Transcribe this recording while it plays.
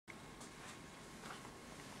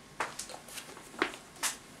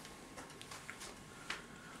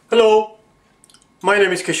Hello, my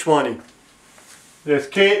name is Keshwani. There's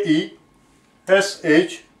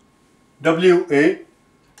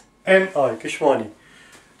K-E-S-H-W-A-N-I, Keshwani.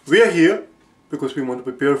 We are here because we want to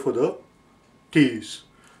prepare for the TEAS.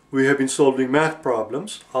 We have been solving math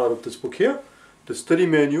problems out of this book here, the study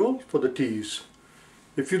manual for the TEAS.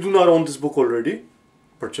 If you do not own this book already,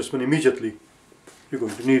 purchase one immediately. You're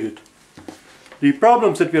going to need it. The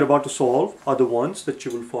problems that we are about to solve are the ones that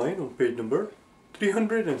you will find on page number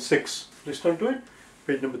 306. Let's turn to it.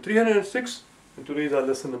 Page number 306, and today is our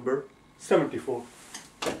lesson number 74.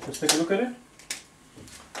 Let's take a look at it.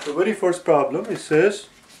 The very first problem, it says,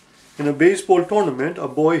 in a baseball tournament, a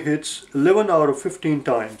boy hits 11 out of 15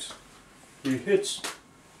 times. He hits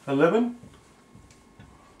 11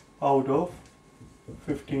 out of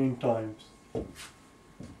 15 times. The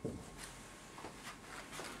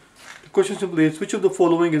question simply is, which of the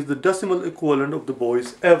following is the decimal equivalent of the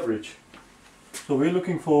boy's average? So we're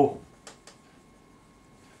looking for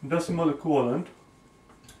decimal equivalent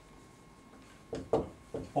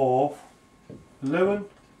of 11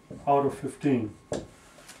 out of 15.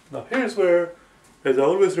 Now here's where, as I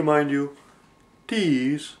always remind you,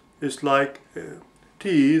 TEAS is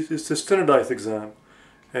the standardized exam,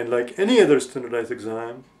 and like any other standardized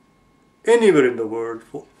exam anywhere in the world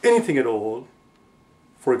for anything at all.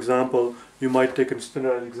 For example, you might take a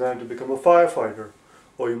standardized exam to become a firefighter,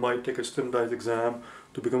 or you might take a standardized exam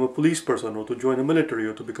to become a police person, or to join the military,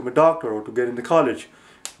 or to become a doctor, or to get into college.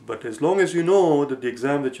 But as long as you know that the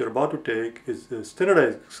exam that you're about to take is a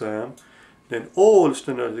standardized exam, then all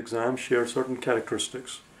standardized exams share certain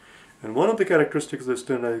characteristics. And one of the characteristics of the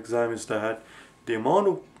standardized exam is that the amount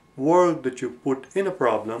of work that you put in a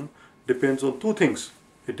problem depends on two things.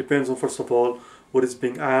 It depends on, first of all, what is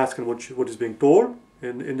being asked and what is being told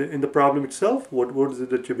in the problem itself. What is it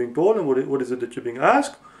that you're being told, and what is it that you're being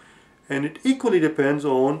asked. And it equally depends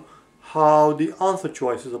on how the answer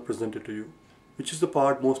choices are presented to you, which is the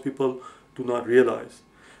part most people do not realize.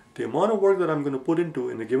 The amount of work that I'm going to put into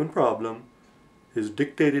in a given problem is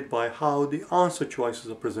dictated by how the answer choices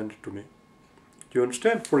are presented to me. Do you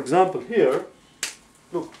understand? For example, here,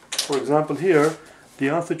 look, the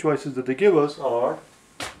answer choices that they give us are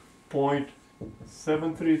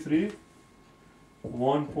 0.733,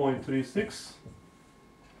 1.36,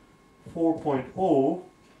 4.0,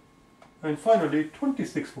 and finally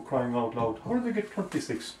 26, for crying out loud. How do they get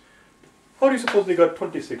 26? How do you suppose they got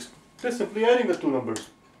 26? They're simply adding the two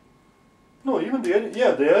numbers. No, even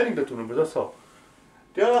they're adding the two numbers, that's how.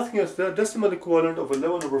 They are asking us the decimal equivalent of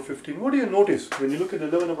 11 over 15. What do you notice when you look at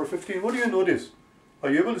 11 over 15? What do you notice?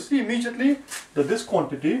 Are you able to see immediately that this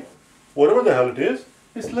quantity, whatever the hell it is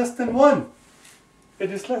less than 1?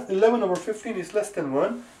 It is 11 over 15 is less than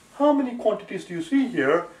 1. How many quantities do you see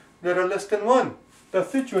here that are less than 1?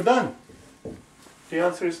 That's it, you're done. The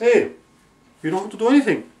answer is A. You don't have to do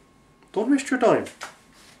anything. Don't waste your time.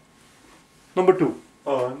 Number 2.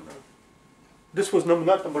 This was not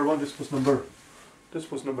number 1, this was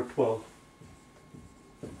number 12.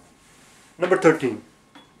 Number 13.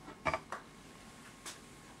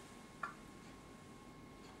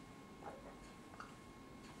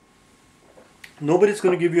 Nobody's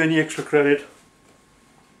going to give you any extra credit.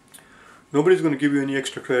 Nobody's going to give you any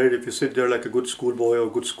extra credit if you sit there like a good schoolboy or a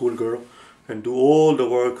good schoolgirl and do all the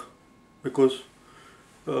work, because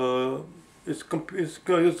it's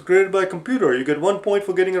graded by a computer. You get 1 point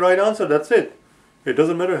for getting a right answer. That's it. It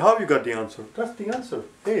doesn't matter how you got the answer. That's the answer.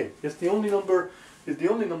 A is the only number.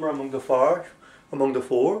 Among the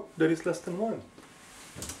four that is less than 1.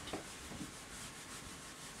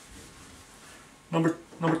 Number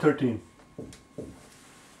 13.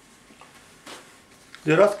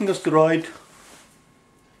 They're asking us to write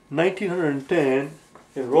 1910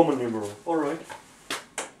 in Roman numeral. All right.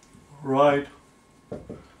 Write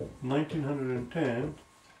 1910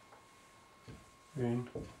 in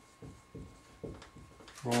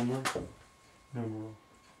Roman numeral.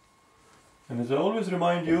 And as I always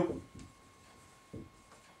remind you,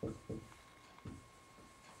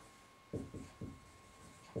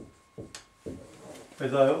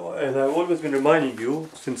 as I've always been reminding you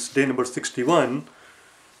since day number 61,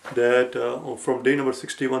 that from day number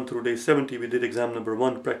 61 through day 70 we did exam number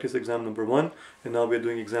 1, practice exam number 1, and now we're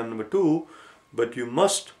doing exam number 2. But you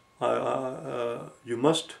must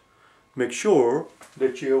make sure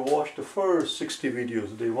that you have watched the first 60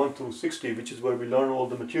 videos, day 1 through 60, which is where we learn all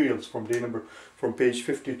the materials from page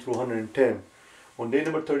 50 through 110. On day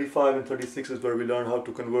number 35 and 36 is where we learn how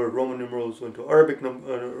to convert Roman numerals into Arabic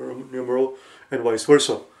numeral and vice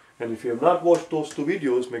versa. And if you have not watched those two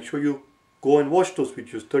videos, make sure you go and watch those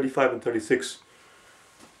videos, 35 and 36.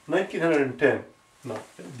 1910. Now,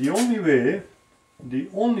 the only way the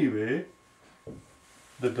only way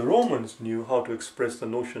that the Romans knew how to express the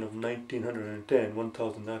notion of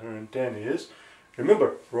 1910 is,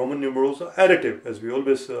 remember, Roman numerals are additive, as we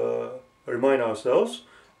always remind ourselves.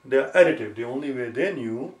 They are additive. The only way they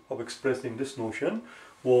knew of expressing this notion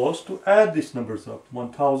was to add these numbers up.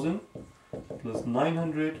 1000 plus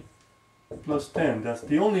 900 plus 10. That's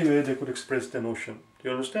the only way they could express the notion. Do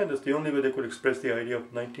you understand? That's the only way they could express the idea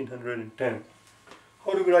of 1910.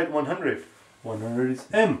 How do we write 100? 100 is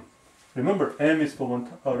M. Remember, M is for one.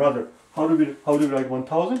 How do we write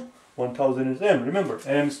 1000? 1000 is M. Remember,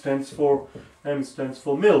 M stands for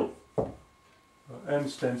mil. M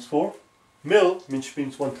stands for mil, which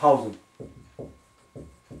means 1000.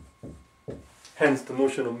 Hence the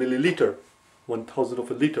notion of milliliter, 1000 of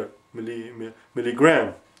a liter.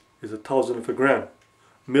 Milligram is 1000 of a gram.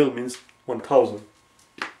 Mil means 1000.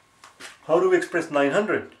 How do we express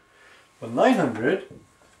 900? Well, 900,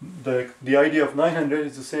 the idea of 900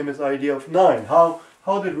 is the same as the idea of 9. How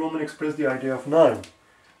did Roman express the idea of 9?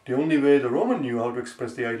 The only way the Roman knew how to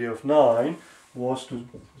express the idea of 9 was to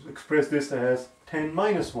express this as 10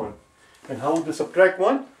 minus 1. And how would they subtract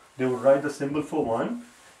 1? They would write the symbol for 1,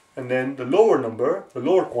 and then the lower number, the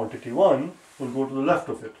lower quantity 1, will go to the left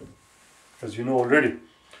of it, as you know already.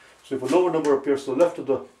 So if a lower number appears to the left of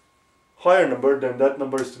the higher number, then that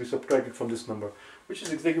number is to be subtracted from this number, which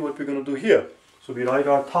is exactly what we're going to do here. So we write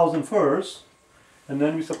our 1000 first, and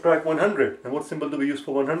then we subtract 100. And what symbol do we use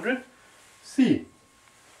for 100? C.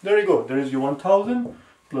 There you go. There is your 1000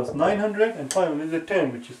 plus 900, and finally the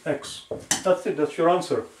 10, which is X. That's it. That's your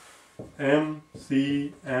answer.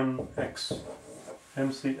 MCMX.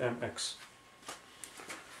 MCMX.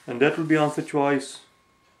 And that will be answer choice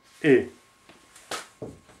A.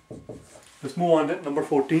 Let's move on then. Number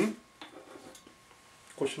 14.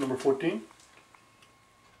 Question number 14.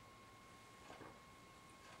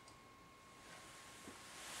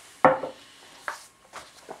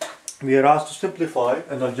 We are asked to simplify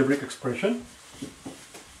an algebraic expression.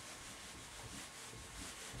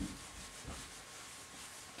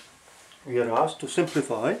 We are asked to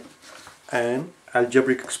simplify an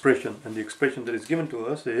algebraic expression, and the expression that is given to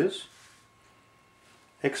us is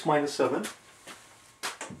x minus 7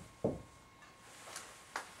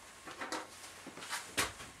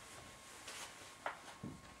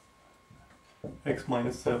 x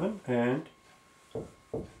minus 7 and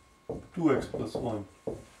 2x plus 1.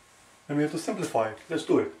 And we have to simplify it. Let's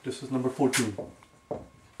do it. This is number 14.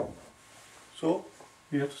 So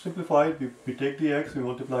we have to simplify it. We take the x, we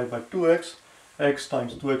multiply it by 2x. X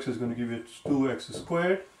times 2x is going to give you 2x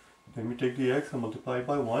squared. Then we take the x and multiply it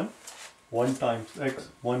by 1. 1 times x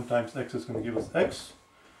is going to give us x.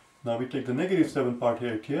 Now we take the negative 7 part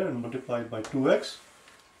here and multiply it by 2x.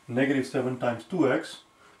 Negative 7 times 2x.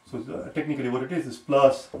 So technically what it is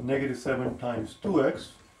plus negative 7 times 2x.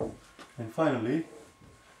 And finally,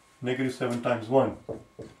 negative 7 times 1.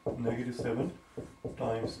 Negative 7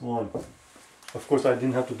 times 1. Of course, I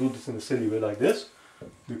didn't have to do this in a silly way like this.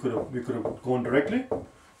 We could have gone directly.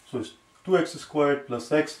 So it's 2x squared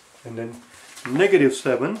plus x, and then negative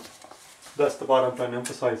 7. That's the part I'm trying to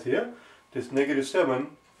emphasize here. This negative 7,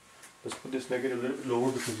 let's put this negative a little bit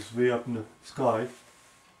lower because it's way up in the sky.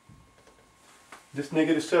 This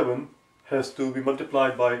negative 7 has to be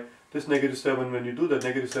multiplied by this negative 7. When you do that,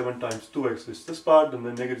 negative 7 times 2x is this part, and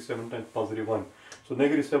then negative 7 times positive 1. So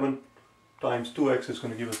negative 7 times 2x is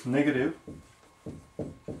going to give us negative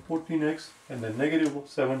 14x, and then negative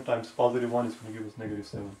 7 times positive 1 is going to give us negative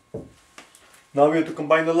 7. Now we have to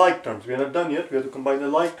combine the like terms. We are not done yet. We have to combine the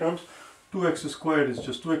like terms. 2x squared is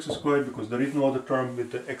just 2x squared because there is no other term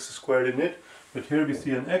with the x squared in it. But here we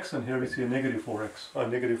see an x, and here we see a negative 4x, or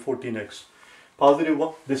negative 14x. Positive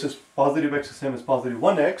 1, this is positive x is same as positive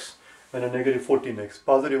 1x, and a negative 14x.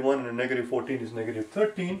 Positive 1 and a negative 14 is negative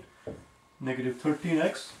 13. Negative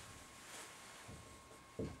 13x.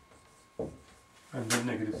 And then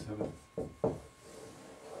negative 7.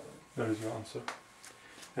 That is your answer.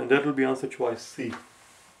 And that will be answer choice C.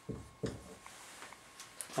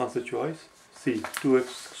 Answer choice C.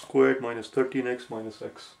 2x squared minus 13x minus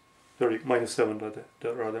x. Minus 7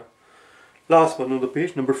 rather. Last one on the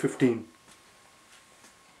page, number 15.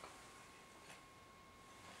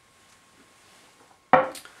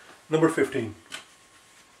 Number 15.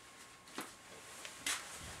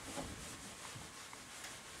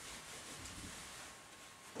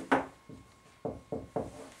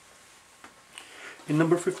 In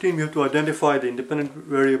number 15, we have to identify the independent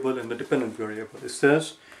variable and the dependent variable. It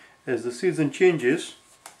says, as the season changes,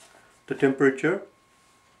 the temperature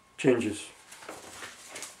changes.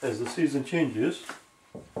 As the season changes,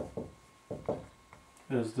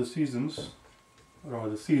 as the seasons or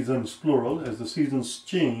the seasons plural, as the seasons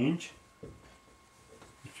change,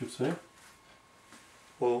 it should say.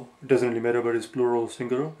 Well, it doesn't really matter whether it's plural or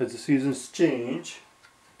singular. As the seasons change,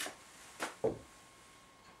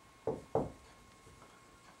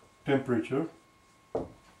 temperature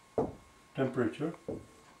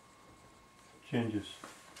changes.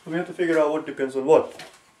 So we have to figure out what depends on what.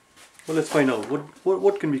 Well, let's find out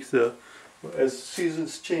what can be said. As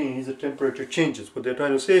seasons change, the temperature changes. What they're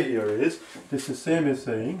trying to say here is this is same as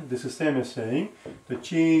saying the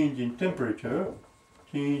change in temperature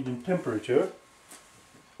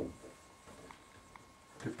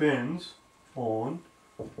depends on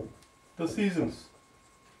the seasons,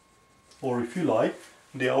 or if you like,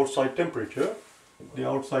 the outside temperature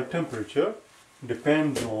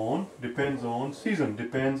depends on season.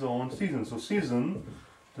 So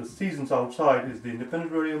the seasons outside is the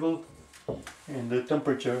independent variable, and the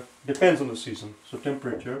temperature depends on the season. So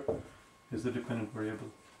temperature is the dependent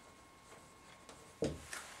variable.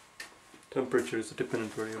 Temperature is the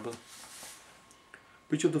dependent variable.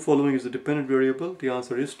 Which of the following is the dependent variable? The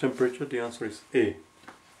answer is temperature. The answer is A.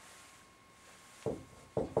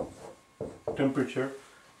 Temperature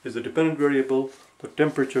is the dependent variable. The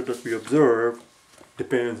temperature that we observe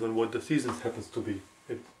depends on what the seasons happens to be.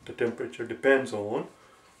 The temperature depends on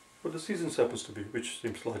what the seasons happens to be, which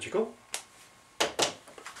seems logical.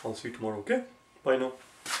 I'll see you tomorrow, okay? Bye now.